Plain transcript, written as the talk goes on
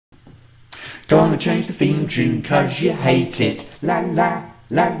Gonna change the theme tune 'cause you hate it. La la,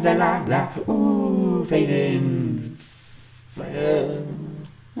 la la la la. Ooh, fading.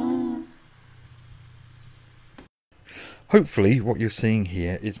 Hopefully what you're seeing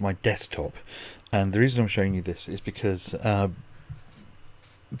here is my desktop, and the reason I'm showing you this is because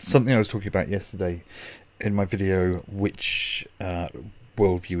something I was talking about yesterday in my video, which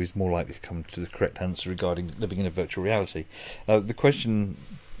worldview is more likely to come to the correct answer regarding living in a virtual reality. The question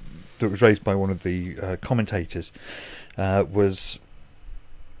that was raised by one of the commentators was,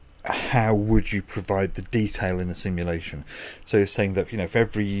 how would you provide the detail in a simulation? So he's saying that, you know, for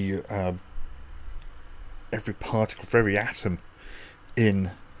every particle, for every atom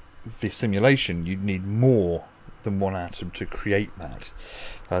in the simulation, you'd need more than one atom to create that.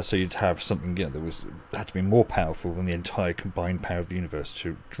 So you'd have something, you know, that had to be more powerful than the entire combined power of the universe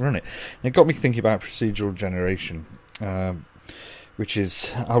to run it. And it got me thinking about procedural generation, which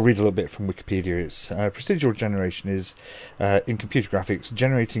is, I'll read a little bit from Wikipedia. It's procedural generation is, in computer graphics,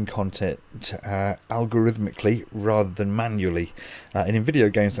 generating content algorithmically rather than manually. And in video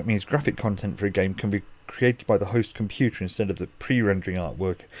games, that means graphic content for a game can be created by the host computer instead of the pre-rendering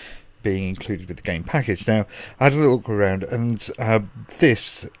artwork being included with the game package. Now, I had a little look around, and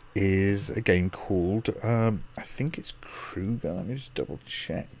this is a game called, I think it's Kruger. Let me just double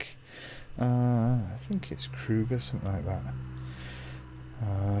check. I think it's Kruger, something like that.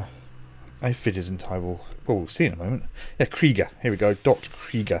 If it isn't, I will, well, we'll see in a moment. Yeah, Krieger, here we go,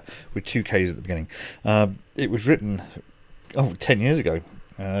 .Krieger, with 2 Ks at the beginning. It was written, 10 years ago.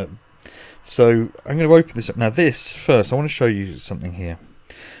 So I'm going to open this up. Now this, first, I want to show you something here.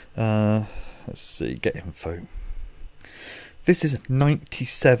 Let's see, get info. This is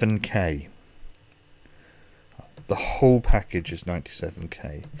 97k. The whole package is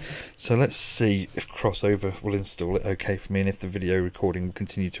 97k. So let's see if Crossover will install it okay for me, and if the video recording will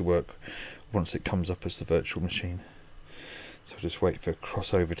continue to work once it comes up as the virtual machine. So I'll just wait for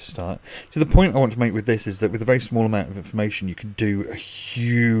Crossover to start. So the point I want to make with this is that with a very small amount of information, you can do a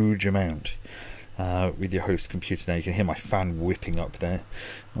huge amount with your host computer. Now you can hear my fan whipping up there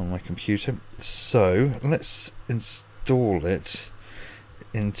on my computer. So let's install it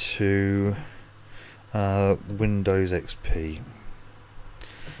into Windows XP.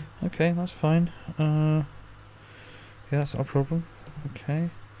 Okay, that's fine. Yeah, that's not a problem. Okay,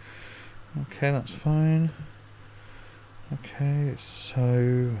 that's fine. Okay,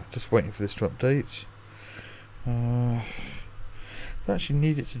 so just waiting for this to update. I actually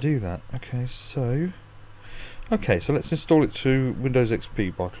need it to do that. Okay, so let's install it to Windows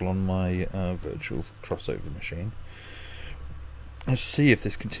XP bottle on my virtual Crossover machine. Let's see if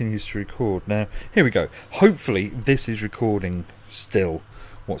this continues to record. Now, here we go. Hopefully this is recording still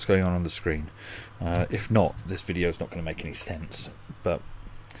what's going on the screen. If not, this video is not going to make any sense. But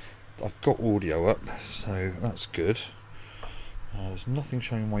I've got audio up, so that's good. There's nothing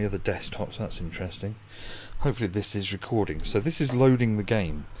showing my other desktop, so that's interesting. Hopefully this is recording. So this is loading the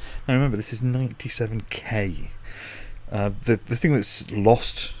game. Now remember, this is 97k. The thing that's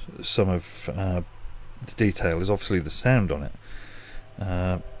lost some of the detail is obviously the sound on it,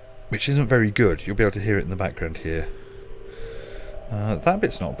 which isn't very good. You'll be able to hear it in the background here. That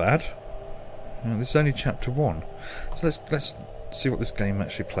bit's not bad. This is only chapter 1. So let's see what this game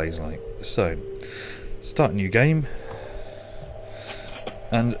actually plays like. So, start a new game.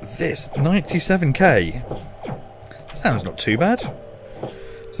 And this, 97k, sounds not too bad.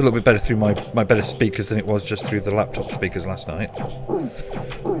 It's a little bit better through my better speakers than it was just through the laptop speakers last night.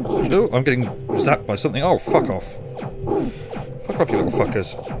 Oh, I'm getting zapped by something. Oh, fuck off. Fuck off, you little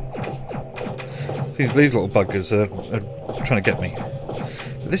fuckers. These little buggers are trying to get me.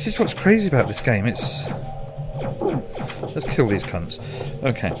 But this is what's crazy about this game. It's... Let's kill these cunts.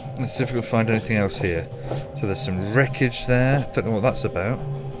 Okay, let's see if we can find anything else here. So there's some wreckage there. Don't know what that's about.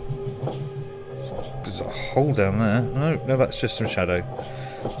 There's a hole down there. No, that's just some shadow.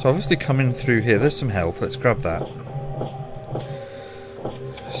 So obviously coming through here, there's some health. Let's grab that.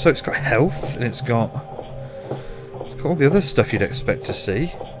 So it's got health, and it's got all the other stuff you'd expect to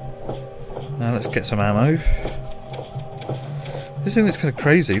see. Now let's get some ammo. This thing that's kind of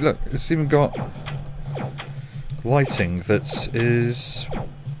crazy. Look, it's even got lighting that is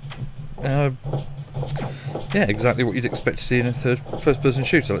yeah, exactly what you'd expect to see in a first person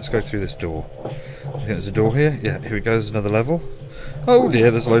shooter. Let's go through this door. I think there's a door here. Yeah, here we go, there's another level. Oh dear,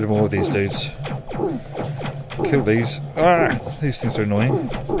 there's a load of more of these dudes. Kill these. Ah, these things are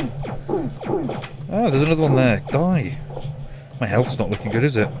annoying. Oh, there's another one there. Die. My health's not looking good,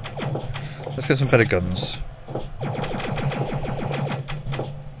 is it? Let's get some better guns.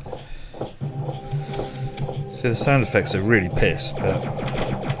 See, the sound effects are really piss, but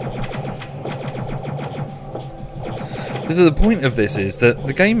So the point of this is that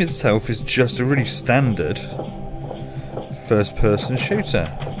the game itself is just a really standard first-person shooter,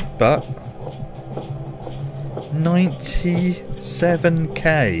 but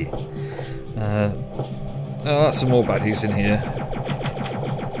 97k. Oh, that's some more baddies in here.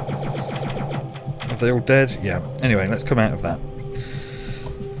 Are they all dead? Yeah. Anyway, let's come out of that.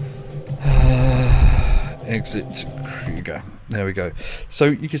 Exit Krieger. There we go. So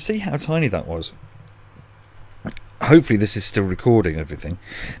you can see how tiny that was. Hopefully this is still recording everything.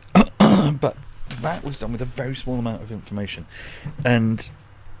 But that was done with a very small amount of information. And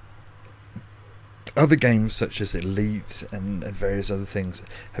other games such as Elite and various other things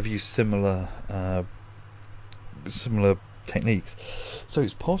have used similar techniques. So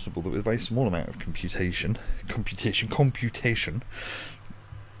it's possible that with a very small amount of computation,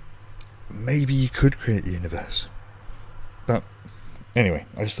 maybe you could create a universe. But anyway,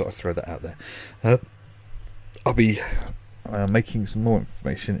 I just thought I'd throw that out there. I'll be making some more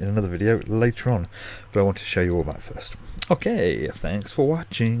information in another video later on, but I want to show you all that first. Okay, thanks for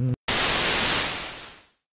watching.